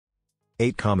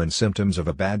8 Common Symptoms of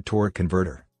a Bad Torque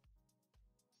Converter.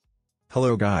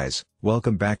 Hello guys,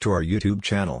 welcome back to our YouTube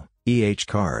channel,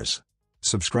 Cars.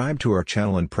 Subscribe to our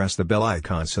channel and press the bell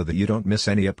icon so that you don't miss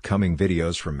any upcoming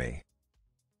videos from me.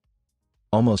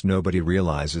 Almost nobody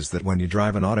realizes that when you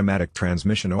drive an automatic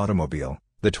transmission automobile,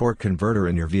 the torque converter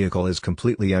in your vehicle is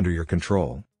completely under your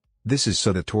control. This is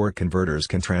so that torque converters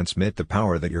can transmit the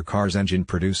power that your car's engine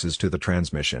produces to the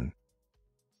transmission.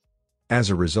 As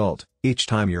a result, each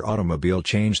time your automobile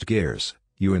changed gears,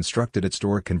 you instructed its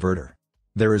torque converter.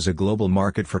 There is a global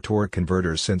market for torque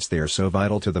converters since they are so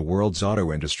vital to the world's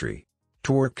auto industry.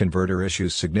 Torque converter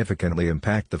issues significantly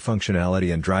impact the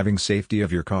functionality and driving safety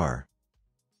of your car.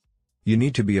 You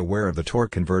need to be aware of the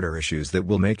torque converter issues that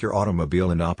will make your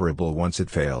automobile inoperable once it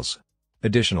fails.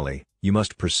 Additionally, you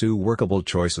must pursue workable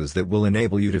choices that will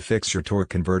enable you to fix your torque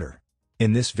converter.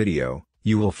 In this video,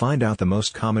 you will find out the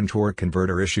most common torque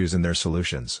converter issues and their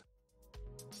solutions.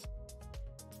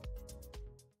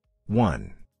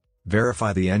 1.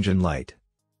 Verify the engine light.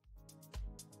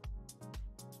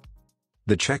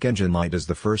 The check engine light is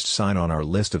the first sign on our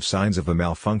list of signs of a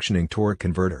malfunctioning torque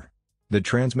converter. The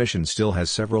transmission still has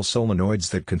several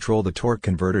solenoids that control the torque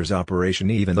converter's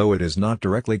operation even though it is not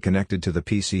directly connected to the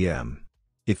PCM.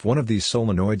 If one of these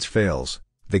solenoids fails,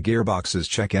 the gearbox's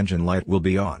check engine light will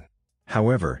be on.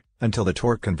 However, until the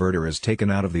torque converter is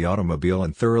taken out of the automobile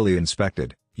and thoroughly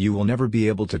inspected, you will never be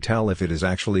able to tell if it is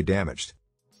actually damaged.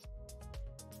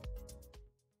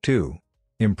 2.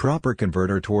 Improper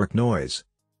converter torque noise.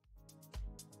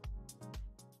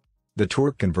 The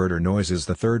torque converter noise is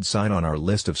the third sign on our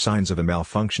list of signs of a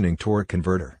malfunctioning torque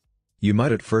converter. You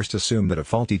might at first assume that a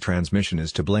faulty transmission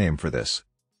is to blame for this.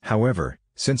 However,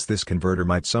 since this converter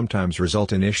might sometimes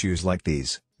result in issues like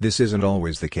these, this isn't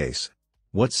always the case.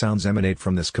 What sounds emanate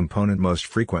from this component most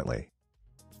frequently?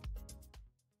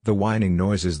 The whining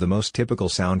noise is the most typical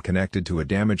sound connected to a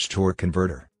damaged torque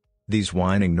converter. These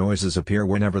whining noises appear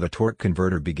whenever the torque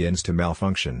converter begins to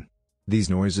malfunction. These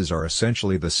noises are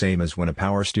essentially the same as when a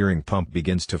power steering pump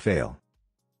begins to fail.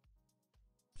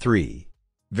 3.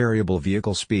 Variable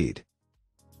vehicle speed.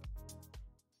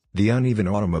 The uneven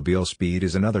automobile speed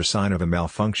is another sign of a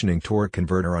malfunctioning torque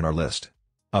converter on our list.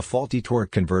 A faulty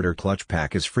torque converter clutch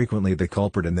pack is frequently the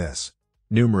culprit in this.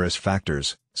 Numerous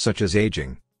factors, such as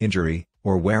aging, injury,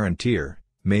 or wear and tear,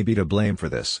 may be to blame for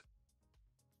this.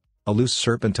 A loose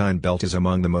serpentine belt is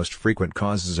among the most frequent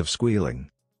causes of squealing.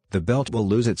 The belt will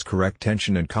lose its correct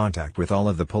tension and contact with all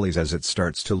of the pulleys as it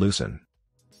starts to loosen.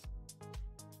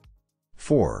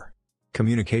 4.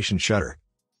 Communication shutter.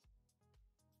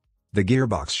 The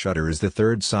gearbox shutter is the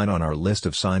third sign on our list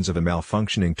of signs of a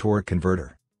malfunctioning torque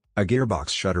converter. A gearbox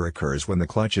shutter occurs when the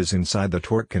clutches inside the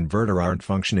torque converter aren't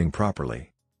functioning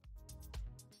properly.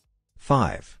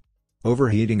 5.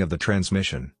 Overheating of the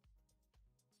transmission.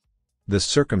 The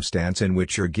circumstance in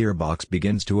which your gearbox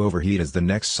begins to overheat is the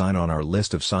next sign on our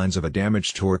list of signs of a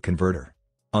damaged torque converter.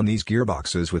 On these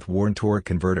gearboxes with worn torque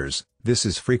converters, this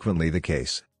is frequently the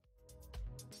case.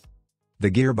 The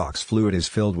gearbox fluid is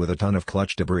filled with a ton of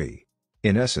clutch debris.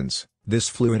 In essence, this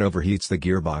fluid overheats the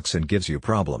gearbox and gives you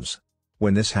problems.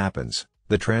 When this happens,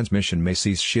 the transmission may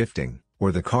cease shifting,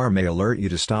 or the car may alert you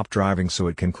to stop driving so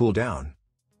it can cool down.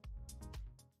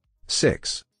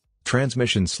 6.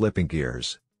 Transmission slipping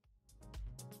gears.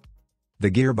 The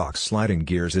gearbox sliding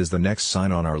gears is the next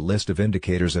sign on our list of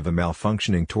indicators of a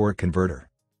malfunctioning torque converter.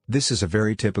 This is a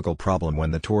very typical problem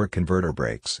when the torque converter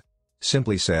breaks.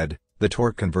 Simply said, the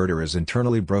torque converter is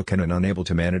internally broken and unable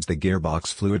to manage the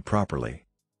gearbox fluid properly.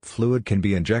 Fluid can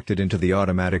be injected into the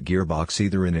automatic gearbox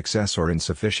either in excess or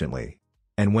insufficiently.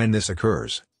 And when this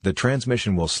occurs, the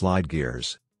transmission will slide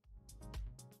gears.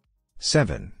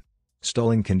 7.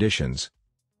 Stalling conditions.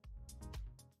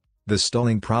 The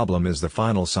stalling problem is the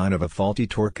final sign of a faulty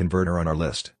torque converter on our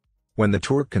list. When the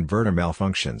torque converter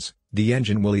malfunctions, the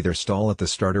engine will either stall at the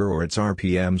starter or its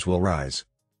RPMs will rise.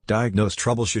 Diagnose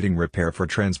troubleshooting repair for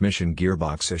transmission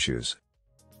gearbox issues.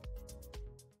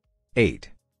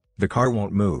 8. The car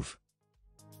won't move.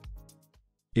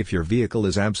 If your vehicle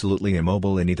is absolutely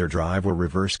immobile in either drive or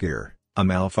reverse gear, a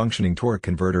malfunctioning torque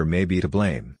converter may be to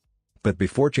blame. But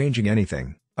before changing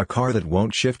anything, a car that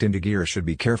won't shift into gear should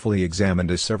be carefully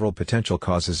examined as several potential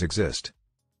causes exist.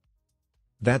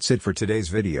 That's it for today's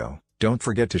video. Don't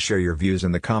forget to share your views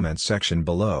in the comments section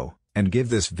below, and give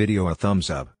this video a thumbs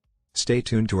up. Stay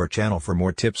tuned to our channel for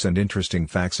more tips and interesting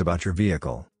facts about your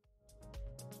vehicle.